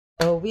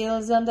The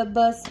wheels on the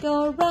bus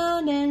go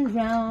round and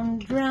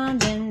round,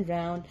 round and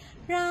round,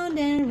 round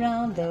and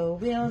round. The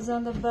wheels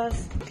on the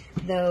bus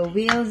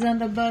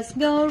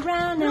go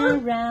round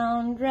and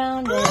round,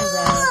 round and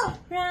round,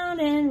 round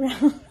and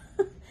round.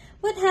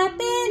 What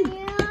happened?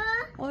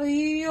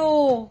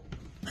 Ayo.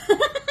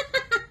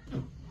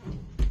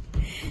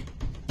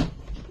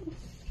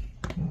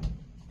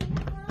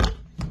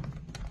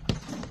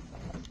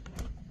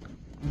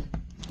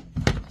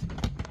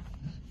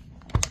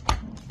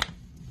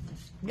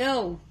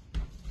 Go.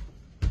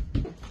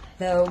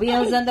 The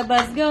wheels on the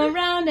bus go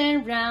round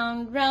and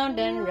round, round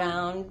and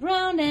round,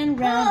 round and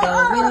round.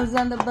 The wheels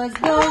on the bus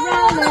go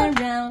round and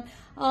round,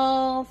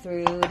 all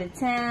through the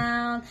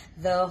town.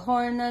 The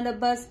horn on the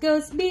bus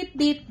goes beep,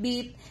 beep,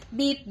 beep,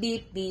 beep,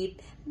 beep,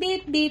 beep,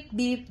 beep, beep,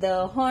 beep.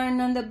 The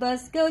horn on the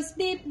bus goes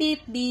beep,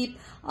 beep, beep,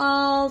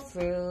 all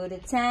through the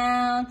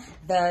town.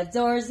 The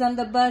doors on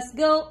the bus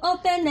go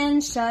open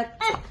and shut,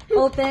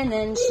 open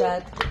and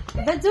shut.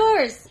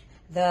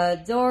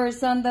 The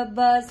doors on the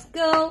bus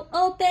go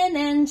open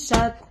and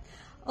shut,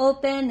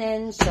 open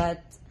and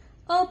shut,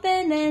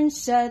 open and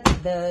shut.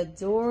 The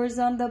doors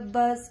on the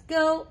bus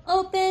go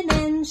open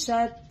and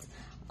shut,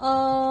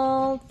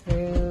 all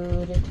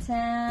through the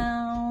town.